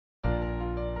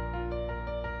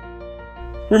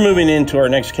We're moving into our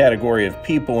next category of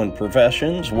people and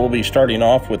professions. We'll be starting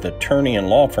off with attorney and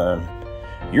law firm.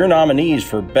 Your nominees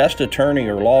for Best Attorney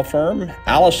or Law Firm: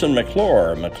 Allison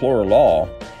McClure, McClure Law;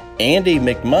 Andy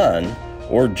McMunn,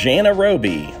 or Jana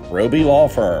Roby, Roby Law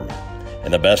Firm.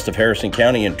 And the Best of Harrison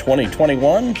County in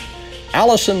 2021,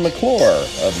 Allison McClure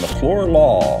of McClure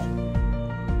Law.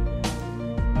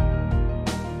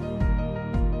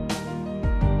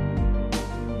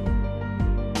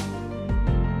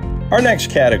 Our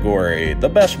next category, the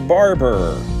Best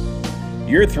Barber.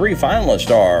 Your three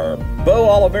finalists are Bo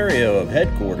Oliverio of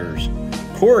Headquarters,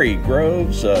 Corey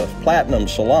Groves of Platinum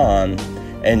Salon,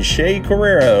 and Shay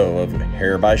Carrero of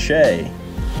Hair by Shay.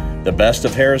 The Best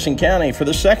of Harrison County for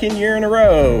the second year in a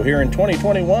row here in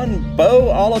 2021, Bo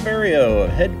Oliverio of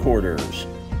Headquarters.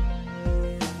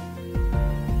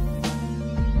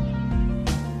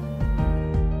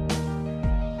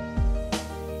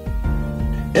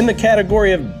 In the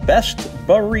category of Best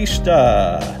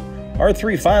Barista, our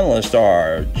three finalists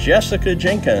are Jessica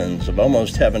Jenkins of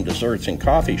Almost Heaven Desserts and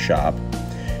Coffee Shop,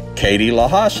 Katie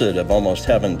Lahassid of Almost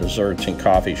Heaven Desserts and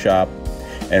Coffee Shop,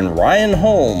 and Ryan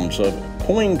Holmes of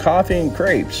Coin Coffee and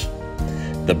Crepes.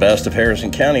 The Best of Harrison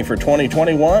County for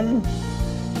 2021,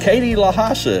 Katie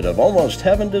Lahassid of Almost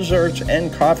Heaven Desserts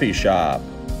and Coffee Shop.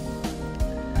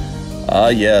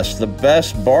 Yes, the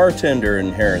best bartender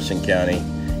in Harrison County.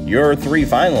 Your three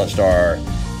finalists are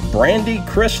Brandy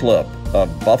Crislip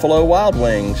of Buffalo Wild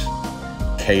Wings,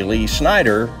 Kaylee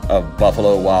Snyder of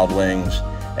Buffalo Wild Wings,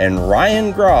 and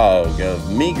Ryan Grogg of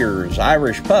Meager's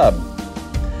Irish Pub.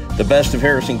 The Best of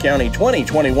Harrison County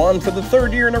 2021 for the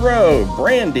third year in a row,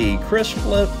 Brandy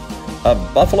Crislip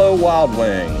of Buffalo Wild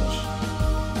Wings.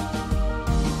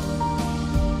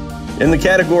 In the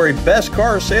category Best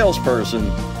Car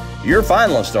Salesperson, your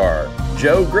finalists are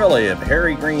Joe Grilly of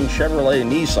Harry Green Chevrolet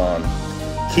Nissan,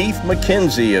 Keith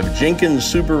McKenzie of Jenkins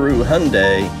Subaru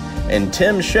Hyundai, and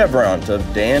Tim Chevront of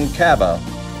Dan Cava.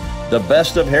 The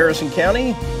Best of Harrison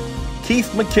County, Keith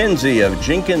McKenzie of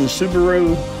Jenkins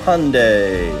Subaru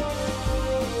Hyundai.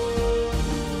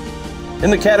 In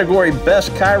the category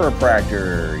Best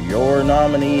Chiropractor, your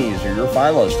nominees or your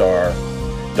finalists are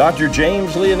Dr.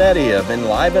 James Leonetti of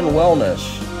Enliven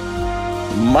Wellness,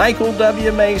 Michael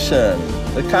W. Mason,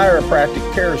 the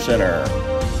Chiropractic Care Center,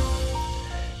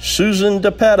 Susan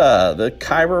DePetta, the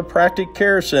Chiropractic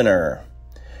Care Center.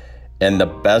 And the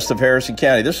Best of Harrison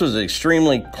County. This was an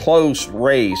extremely close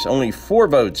race. Only 4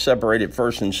 votes separated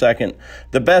first and second.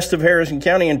 The Best of Harrison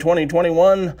County in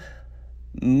 2021,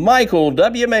 Michael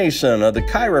W. Mason of the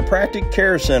Chiropractic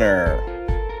Care Center.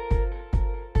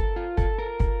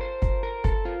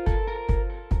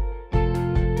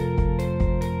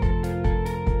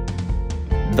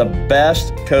 The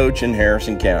best coach in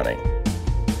Harrison County.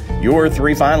 Your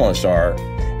three finalists are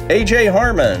A.J.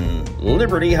 Harmon,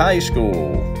 Liberty High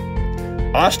School,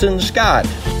 Austin Scott,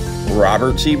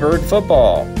 Robert C. Byrd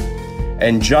Football,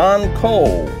 and John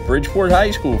Cole, Bridgeport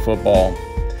High School Football.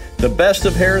 The Best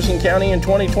of Harrison County in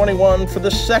 2021 for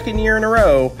the second year in a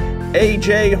row,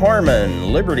 A.J.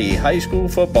 Harmon, Liberty High School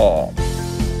Football.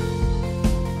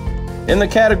 In the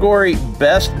category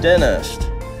Best Dentist,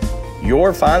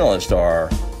 your finalists are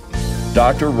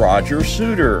Dr. Roger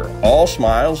Suter, All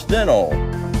Smiles Dental,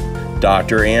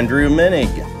 Dr. Andrew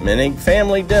Menig, Menig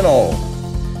Family Dental,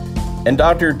 and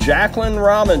Dr. Jacqueline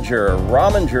Rominger,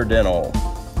 Rominger Dental.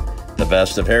 The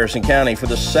Best of Harrison County for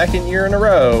the second year in a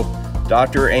row,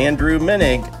 Dr. Andrew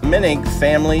Menig, Menig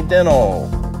Family Dental.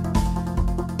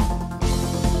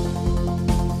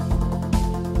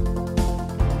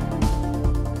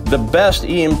 The Best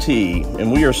EMT,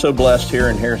 and we are so blessed here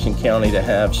in Harrison County to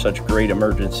have such great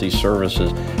emergency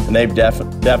services, and they've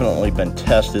definitely been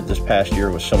tested this past year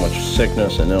with so much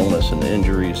sickness and illness and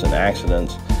injuries and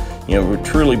accidents. You know, we're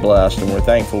truly blessed, and we're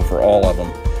thankful for all of them.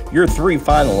 Your three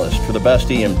finalists for the Best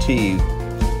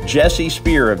EMT, Jesse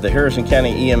Spear of the Harrison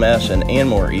County EMS and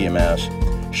Anmore EMS,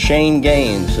 Shane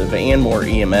Gaines of Anmore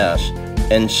EMS,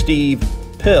 and Steve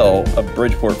Pill of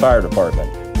Bridgeport Fire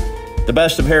Department. The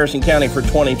Best of Harrison County for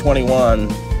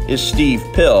 2021 is Steve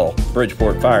Pill,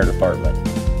 Bridgeport Fire Department.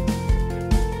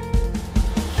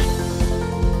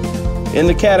 In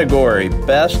the category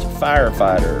Best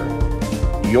Firefighter,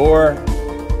 your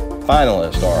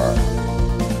finalists are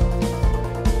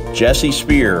Jesse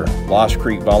Spear, Lost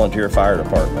Creek Volunteer Fire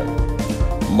Department,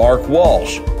 Mark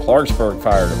Walsh, Clarksburg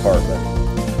Fire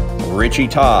Department, Richie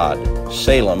Todd,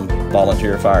 Salem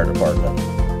Volunteer Fire Department.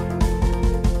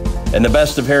 And the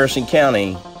Best of Harrison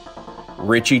County,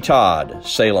 Richie Todd,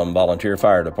 Salem Volunteer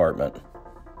Fire Department.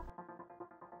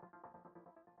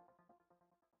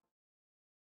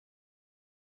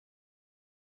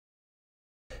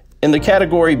 In the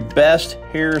category Best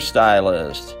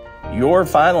Hairstylist, your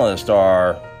finalists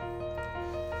are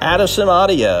Addison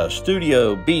Audio,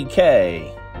 Studio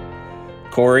BK,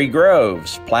 Corey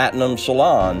Groves, Platinum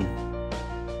Salon,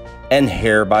 and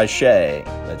Hair by Shay,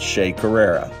 that's Shay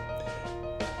Carrera.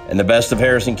 And the Best of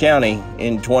Harrison County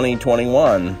in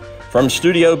 2021 from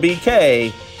Studio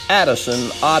BK, Addison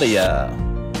Audio.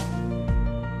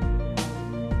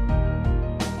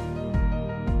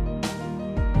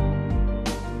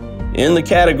 In the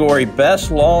category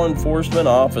Best Law Enforcement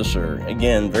Officer,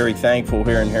 again, very thankful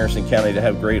here in Harrison County to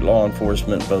have great law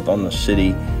enforcement both on the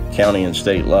city, county, and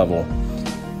state level.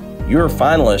 Your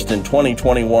finalist in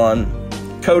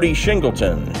 2021, Cody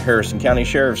Shingleton, Harrison County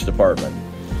Sheriff's Department.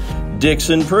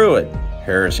 Dixon Pruitt,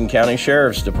 Harrison County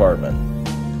Sheriff's Department.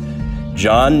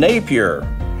 John Napier,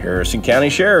 Harrison County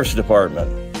Sheriff's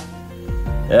Department.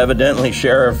 Evidently,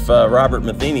 Sheriff Robert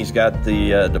Matheny's got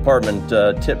the department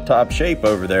tip-top shape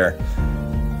over there.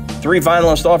 3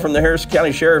 finalists all from the Harrison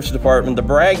County Sheriff's Department. The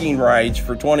bragging rights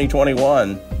for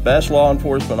 2021, Best Law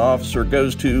Enforcement Officer,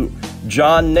 goes to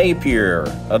John Napier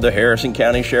of the Harrison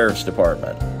County Sheriff's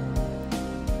Department.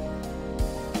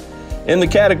 In the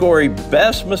category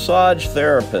Best Massage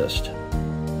Therapist,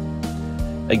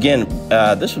 again,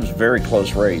 this was a very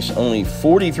close race. Only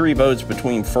 43 votes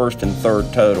between first and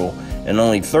third total, and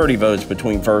only 30 votes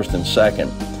between first and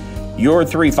second. Your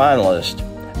 3 finalists,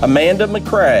 Amanda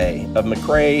McCrae of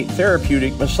McCrae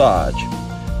Therapeutic Massage,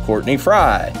 Courtney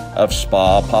Fry of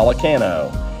Spa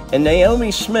Policano, and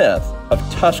Naomi Smith of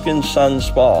Tuscan Sun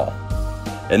Spa.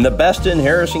 And the best in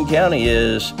Harrison County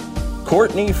is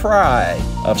Courtney Fry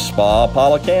of Spa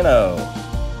Policano.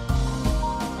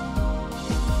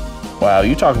 Wow,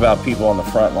 you talk about people on the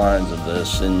front lines of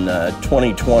this. In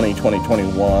 2020,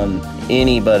 2021,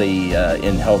 anybody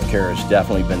in healthcare has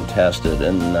definitely been tested,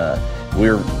 and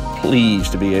we're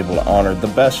pleased to be able to honor the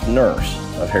best nurse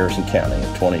of Harrison County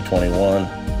in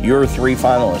 2021. Your 3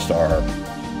 finalists are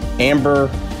Amber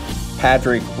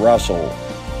Patrick Russell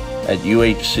at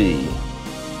UHC,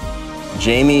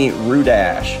 Jamie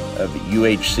Rudash of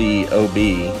UHC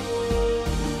OB,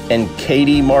 and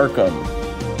Katie Markham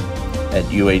at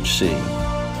UHC.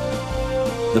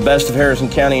 The Best of Harrison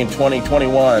County in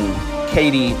 2021,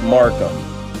 Katie Markham,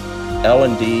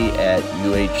 L&D at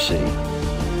UHC.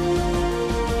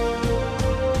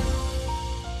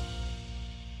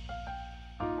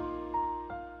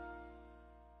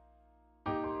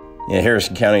 Yeah,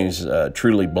 Harrison County is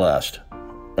truly blessed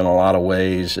in a lot of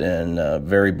ways, and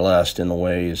very blessed in the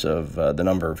ways of the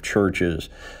number of churches,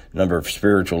 number of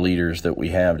spiritual leaders that we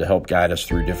have to help guide us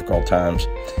through difficult times.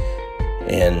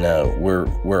 And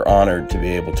we're honored to be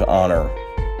able to honor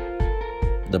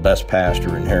the best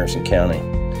pastor in Harrison County.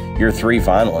 Your 3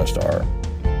 finalists are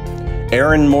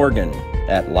Aaron Morgan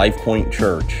at Life Point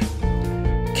Church,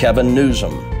 Kevin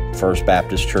Newsom, First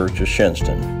Baptist Church of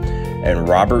Shinston, and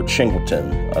Robert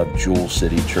Shingleton of Jewel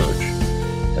City Church.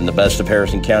 And the Best of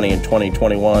Harrison County in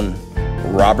 2021,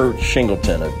 Robert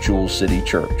Shingleton of Jewel City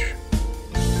Church.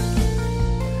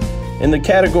 In the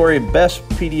category of Best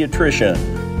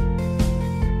Pediatrician,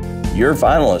 your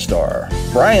finalists are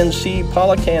Brian C.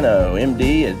 Policano,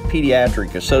 MD at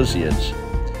Pediatric Associates,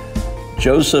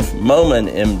 Joseph Moman,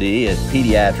 MD at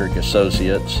Pediatric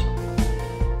Associates,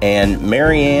 and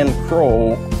Marianne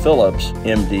Kroll Phillips,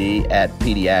 MD at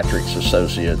Pediatrics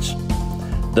Associates.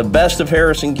 The Best of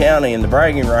Harrison County and the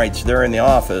bragging rights there in the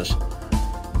office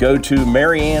go to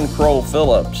Marianne Kroll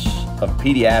Phillips of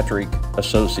Pediatric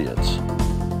Associates.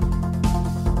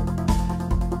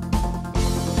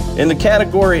 In the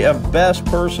category of Best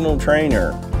Personal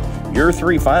Trainer, your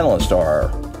 3 finalists are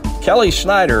Kelly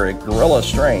Snyder at Gorilla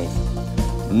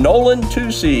Strength, Nolan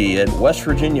Tucci at West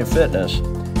Virginia Fitness,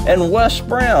 and Wes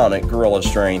Brown at Gorilla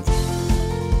Strength.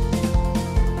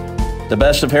 The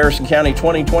Best of Harrison County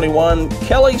 2021,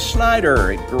 Kelly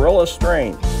Snyder at Gorilla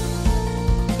Strength.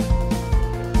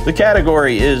 The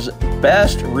category is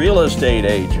Best Real Estate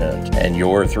Agent, and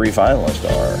your 3 finalists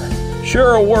are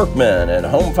Cheryl Workman at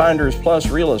Home Finders Plus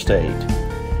Real Estate,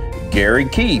 Gary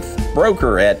Keefe,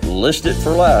 broker at List It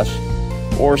for Less,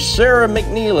 or Sarah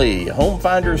McNeely, Home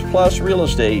Finders Plus Real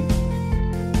Estate.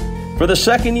 For the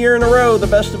 2nd year in a row, the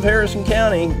Best of Harrison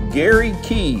County, Gary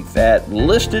Keefe at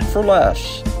List It for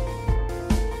Less.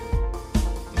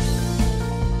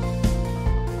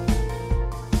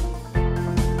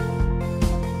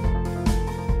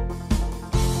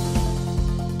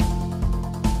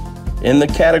 In the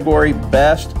category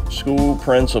Best School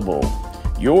Principal,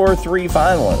 your 3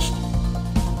 finalists,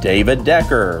 David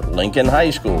Decker, Lincoln High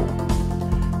School,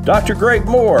 Dr. Greg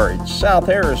Moore at South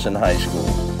Harrison High School,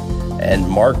 and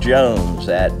Mark Jones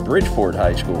at Bridgeport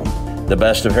High School. The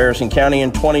best of Harrison County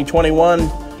in 2021,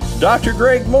 Dr.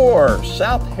 Greg Moore,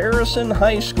 South Harrison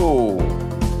High School.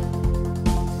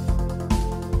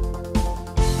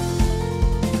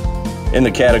 In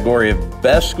the category of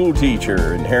Best School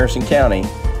Teacher in Harrison County,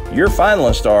 your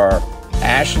finalists are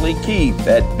Ashley Keith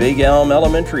at Big Elm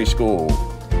Elementary School,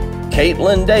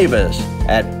 Caitlin Davis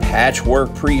at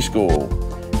Patchwork Preschool,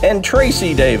 and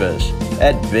Tracy Davis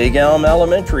at Big Elm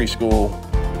Elementary School.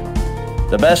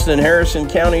 The best in Harrison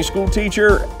County school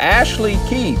teacher, Ashley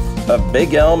Keith of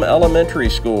Big Elm Elementary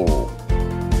School.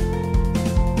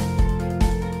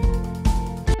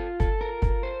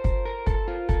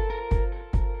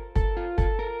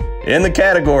 In the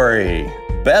category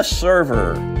Best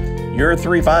Server, your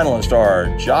three finalists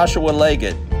are Joshua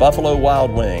Leggett, Buffalo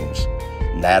Wild Wings,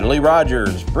 Natalie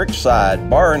Rogers, Brickside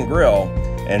Bar and Grill,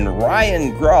 and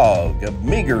Ryan Grogg of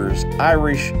Meagher's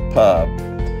Irish Pub.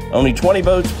 Only 20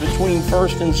 votes between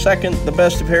first and second. The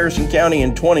best of Harrison County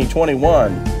in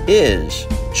 2021 is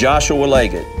Joshua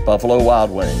Leggett, Buffalo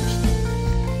Wild Wings.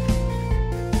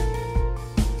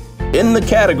 In the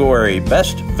category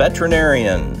Best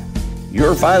Veterinarian,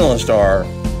 your finalists are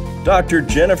Dr.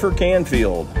 Jennifer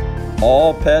Canfield,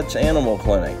 All Pets Animal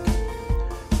Clinic,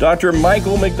 Dr.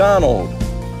 Michael McDonald,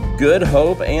 Good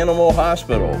Hope Animal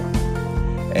Hospital,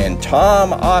 and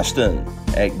Tom Austin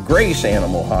at Grace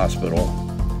Animal Hospital.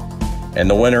 And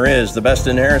the winner is the best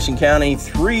in Harrison County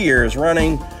 3 years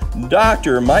running,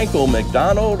 Dr. Michael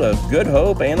McDonald of Good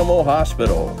Hope Animal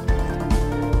Hospital.